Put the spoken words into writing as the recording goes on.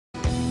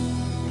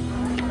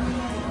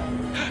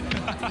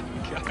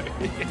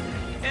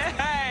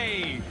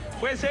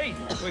Where's he?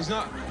 Well, he's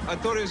not. I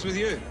thought he was with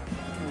you.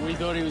 We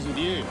thought he was with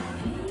you.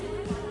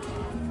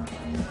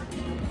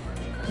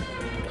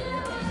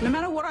 No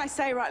matter what I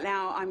say right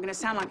now, I'm going to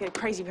sound like a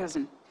crazy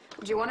person.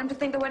 Do you want him to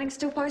think the wedding's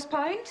still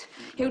postponed?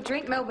 He'll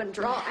drink Melbourne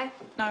dry.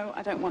 No,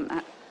 I don't want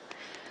that.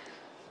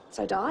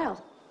 So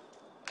dial.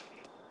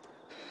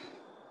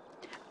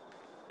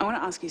 I want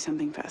to ask you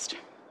something first.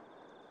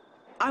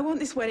 I want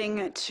this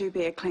wedding to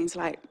be a clean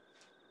slate.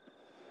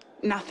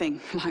 Nothing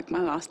like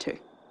my last two.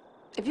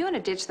 If you want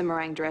to ditch the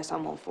meringue dress,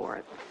 I'm all for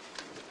it.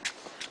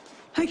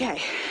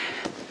 Okay.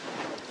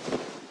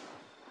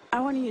 I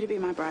want you to be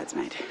my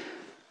bridesmaid.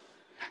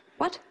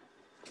 What?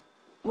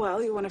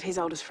 Well, you're one of his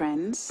oldest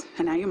friends,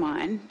 and now you're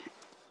mine.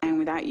 And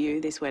without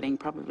you, this wedding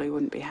probably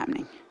wouldn't be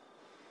happening.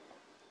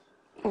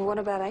 Well, what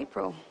about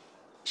April?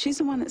 She's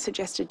the one that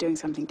suggested doing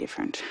something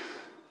different.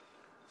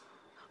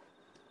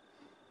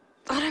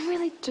 I don't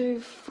really do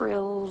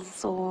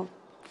frills or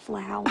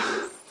flowers.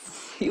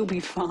 You'll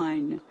be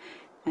fine.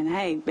 And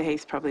hey,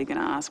 Heath's probably going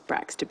to ask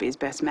Brax to be his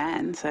best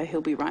man, so he'll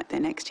be right there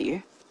next to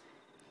you.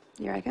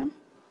 You reckon?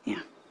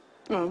 Yeah.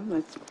 Well,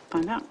 let's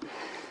find out.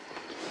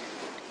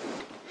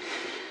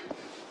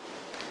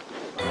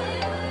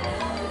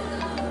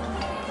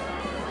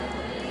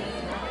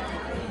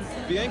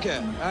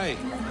 Bianca, hey.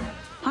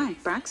 Hi,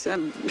 Brax.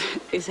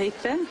 Is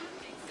Heath there?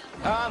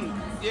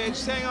 Yeah,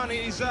 just hang on.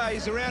 He's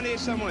around here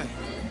somewhere.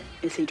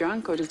 Is he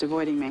drunk or just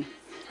avoiding me?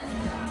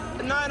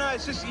 No,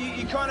 it's just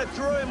you kind of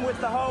threw him with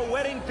the whole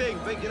wedding thing,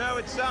 but you know,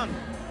 it's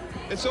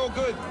all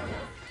good.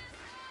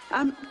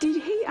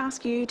 Did he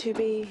ask you to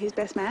be his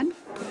best man?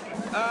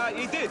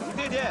 He did,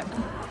 yeah.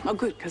 Oh,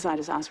 good, because I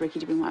just asked Ricky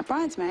to be my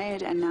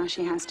bridesmaid, and now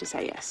she has to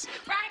say yes.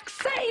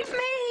 Brax, save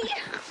me!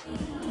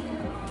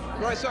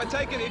 Right, so I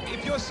take it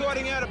if you're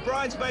sorting out a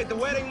bridesmaid, the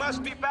wedding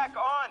must be back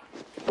on.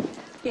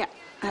 Yeah,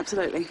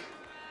 absolutely.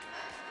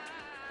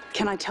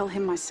 Can I tell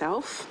him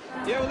myself?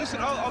 Yeah, well, listen,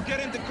 I'll get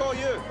him to call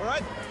you, all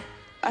right?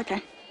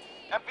 Okay.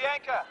 And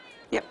Bianca.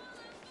 Yep.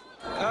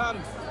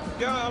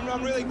 Yeah,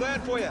 I'm really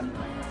glad for you.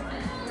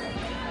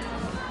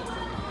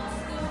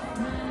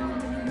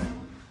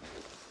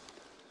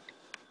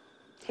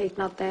 Heath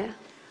not there?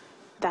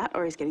 That,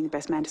 or he's getting the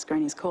best man to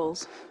screen his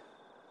calls.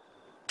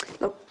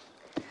 Look,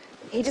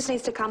 he just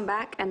needs to come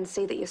back and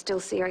see that you're still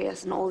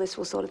serious, and all this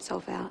will sort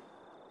itself out.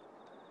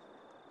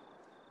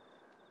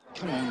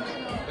 Come on.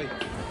 Hey.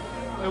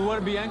 Hey, what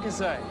did Bianca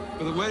say?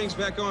 Well, the wedding's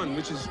back on,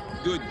 which is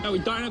good. No, we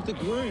don't have the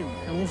groom,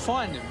 and we'll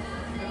find him.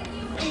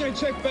 I'm going to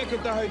check back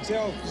at the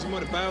hotel, because he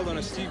might have bailed on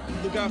us. You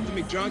look after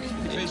me drunk.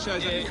 If he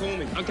shows up, you call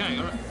me. Okay,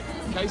 all right.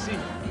 Casey,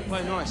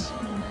 play nice.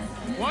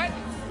 What?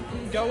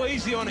 Go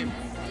easy on him.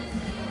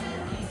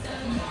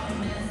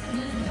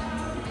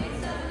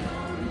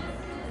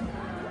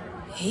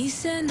 He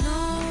said no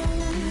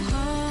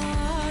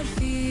hard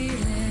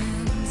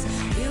feelings.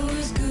 It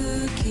was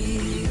good,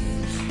 kid.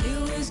 It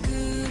was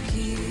good,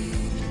 kid.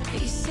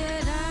 He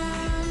said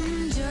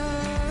I'm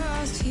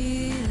just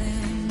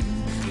healing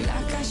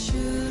like I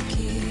should,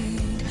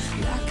 kid.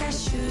 Like I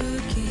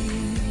should,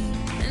 kid.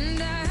 And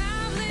I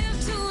have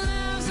lived two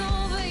lives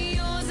over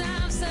yours.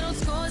 I've settled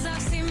scores. I've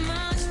seen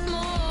much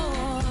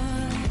more.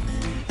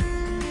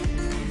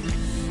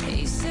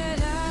 He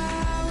said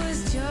I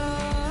was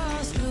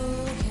just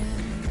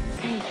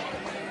looking.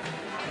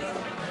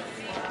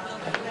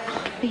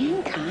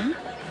 Bianca?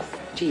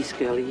 Geez,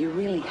 girlie, you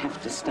really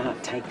have to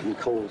start taking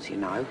calls, you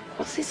know.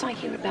 What's this I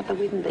hear about the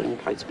wedding being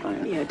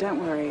postponed? Yeah, don't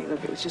worry.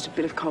 Look, it was just a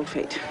bit of cold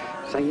feet.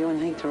 So you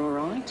and Heath are all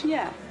right?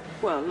 Yeah.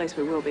 Well, at least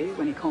we will be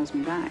when he calls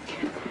me back.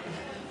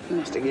 You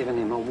must have given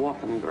him a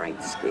whopping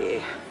great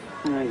scare.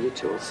 No, you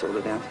two will sort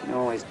it out. You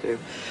always do.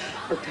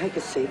 Look, take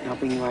a seat and I'll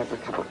bring you over a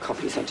cup of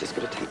coffees. I've just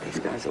got to take these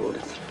guys'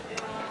 orders.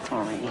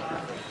 Sorry.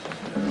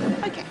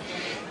 Okay.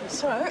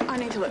 So, I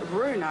need to let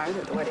Rue know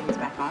that the wedding's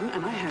back on,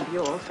 and I have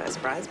your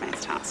first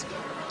bridesmaid's task.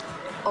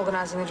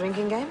 Organising the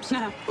drinking games?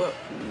 No, well,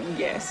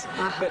 yes.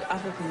 But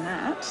other than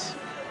that,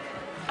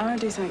 I want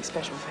to do something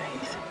special for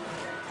Heath.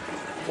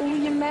 Well,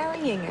 you're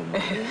marrying him.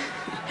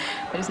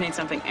 I just need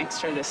something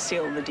extra to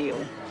seal the deal.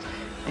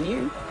 And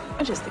you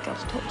are just the girl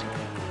to talk to.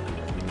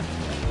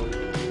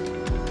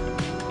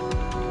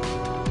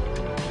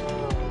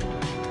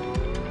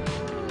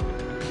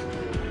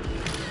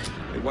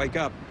 Hey, wake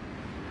up.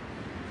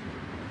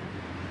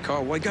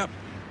 Kyle, wake up.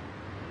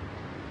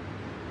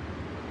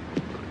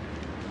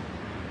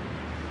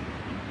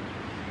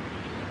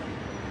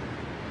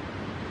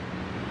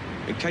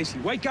 Hey, Casey,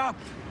 wake up!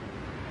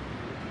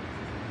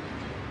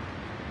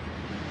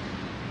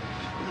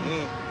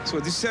 So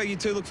this is how you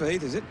two look for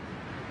Heath, is it?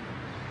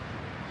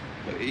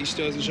 He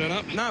still hasn't shown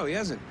up? No, he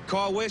hasn't.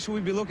 Kyle, where should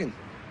we be looking?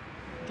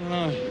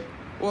 Dunno.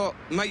 Well,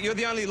 mate, you're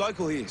the only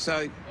local here,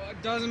 so... Well,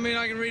 it doesn't mean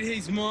I can read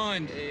his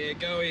mind. Yeah,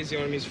 go easy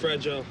on him, he's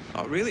fragile.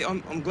 Oh, really?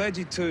 I'm glad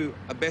you two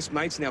are best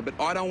mates now, but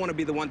I don't want to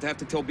be the one to have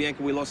to tell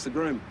Bianca we lost the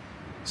groom.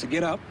 So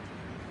get up,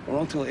 or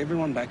I'll tell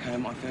everyone back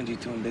home I found you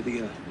two in bed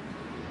together.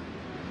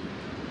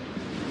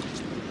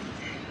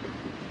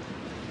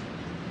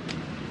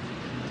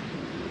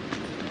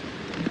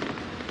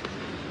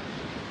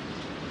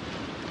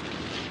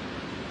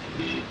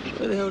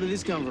 Where the hell did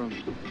this come from?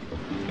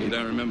 You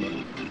don't remember?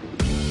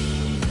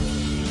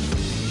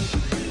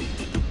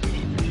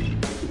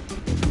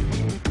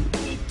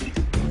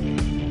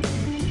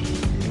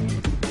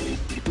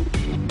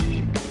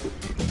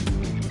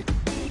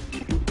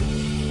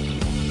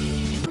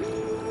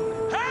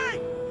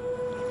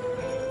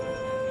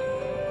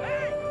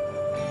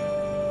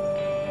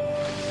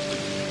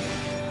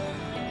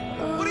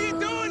 What are you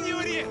doing, you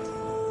idiot?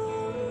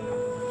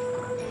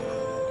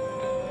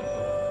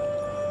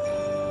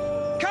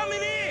 Come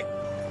in here!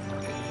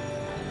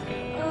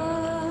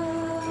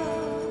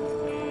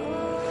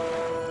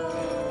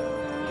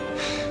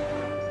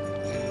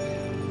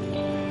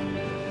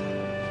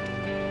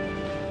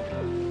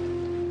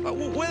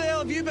 Where the hell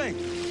have you been?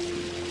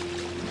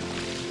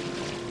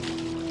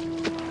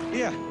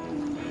 Yeah.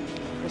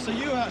 So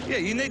you, Yeah,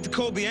 you need to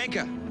call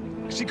Bianca.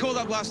 She called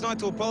up last night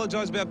to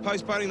apologise about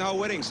postponing the whole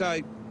wedding, so...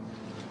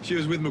 She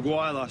was with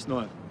Maguire last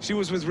night. She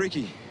was with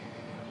Ricky.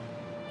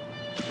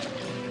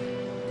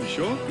 You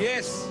sure?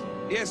 Yes.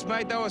 Yes,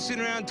 mate, they were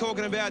sitting around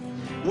talking about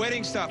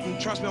wedding stuff, and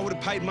trust me, I would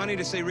have paid money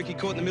to see Ricky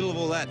caught in the middle of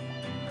all that.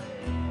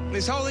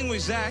 This whole thing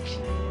with Zach,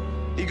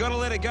 you got to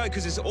let it go,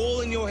 because it's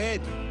all in your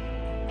head.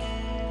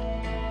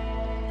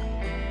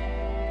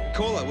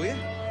 Call her, will you?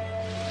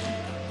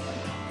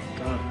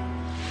 No.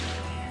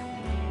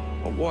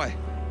 Oh, why?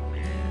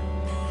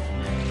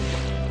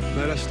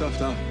 Mate, I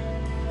stuffed up.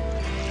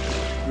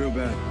 Real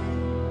bad.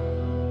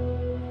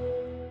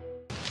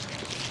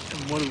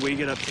 And what did we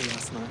get up to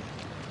last night?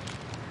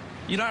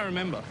 You don't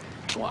remember?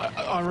 Well,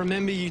 I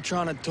remember you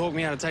trying to talk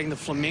me out of taking the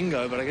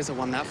flamingo, but I guess I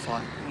won that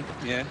fight.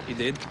 Yeah, you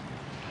did.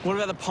 What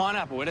about the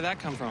pineapple? Where did that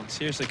come from?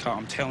 Seriously, Carl,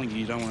 I'm telling you,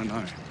 you don't want to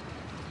know.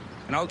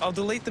 And I'll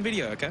delete the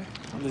video, okay?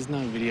 Well, there's no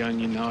video and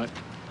you know it.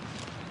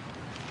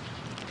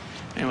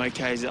 Anyway,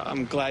 Kays,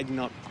 I'm glad you're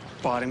not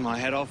biting my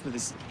head off with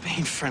this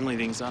being friendly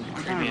thing, son.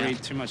 I can't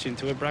read too much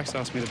into it. Brax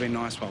asked me to be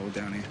nice while we're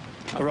down here.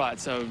 All right,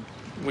 so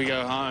we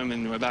go home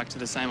and we're back to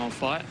the same old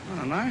fight? I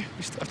don't know.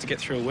 We still have to get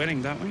through a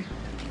wedding, don't we?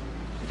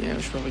 Yeah,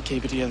 we should probably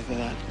keep it together for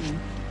that.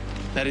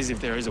 That is if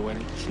there is a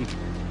wedding.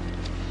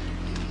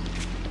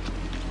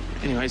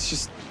 Anyway, it's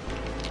just...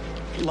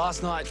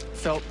 Last night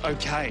felt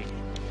okay.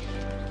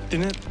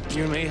 Didn't it?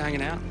 You and me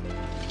hanging out?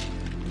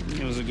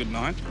 It was a good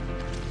night.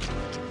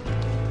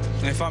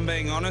 And if I'm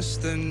being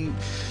honest, then...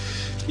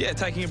 Yeah,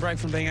 taking a break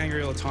from being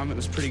angry all the time, it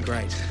was pretty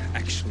great,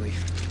 actually.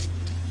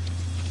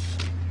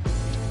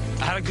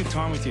 I had a good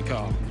time with you,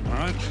 Carl, all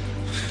right?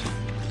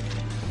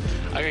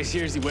 Okay,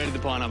 seriously, where did the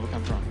pineapple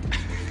come from?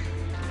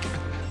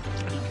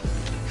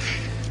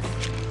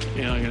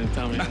 You're not going to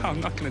tell me? No, I'm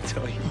not going to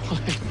tell you.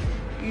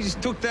 You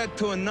just took that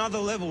to another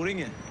level, didn't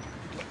you?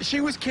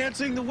 She was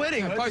cancelling the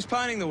wedding.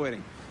 Postponing the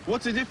wedding.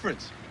 What's the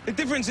difference? The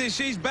difference is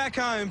she's back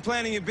home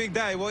planning a big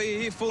day while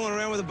you're here fooling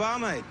around with a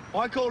barmaid.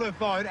 I called her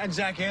phone and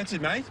Zach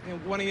answered, mate. Yeah,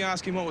 why don't you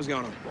ask him what was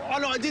going on? Oh,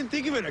 no, I didn't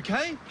think of it,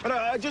 OK? But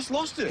I just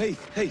lost it.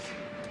 Heath,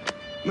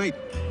 mate,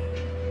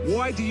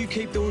 why do you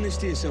keep doing this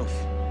to yourself?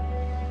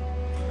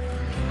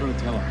 I'm going to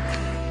tell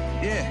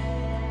her. Yeah.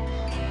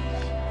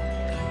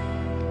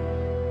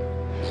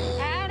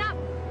 And up.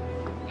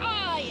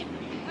 Oh,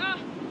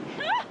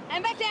 yeah.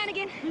 And back down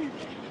again.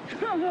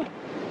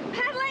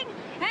 Paddling.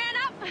 And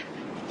up.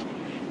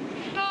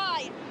 Oh,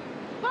 yeah.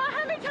 Well,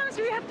 how many times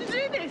do we have to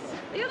do this?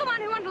 You're the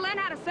one who wanted to learn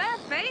how to surf,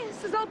 Fee.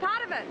 This is all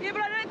part of it. Yeah,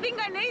 but I don't think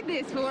I need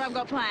this for what I've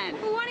got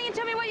planned. Well, why don't you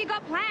tell me what you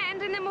got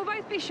planned, and then we'll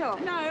both be sure.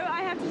 No,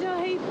 I have to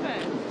tell Heath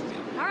first.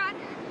 All right.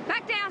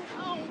 Back down.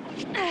 Oh.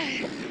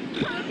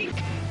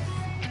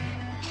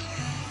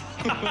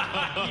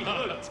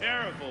 You look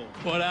terrible.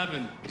 What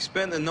happened? He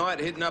spent the night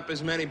hitting up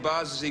as many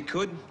bars as he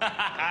could.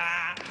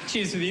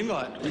 Cheers for the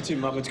invite. You two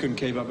muppets couldn't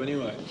keep up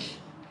anyway.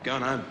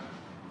 Going home.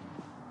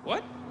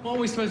 What? Well,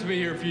 we supposed to be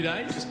here a few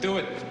days. Just do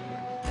it.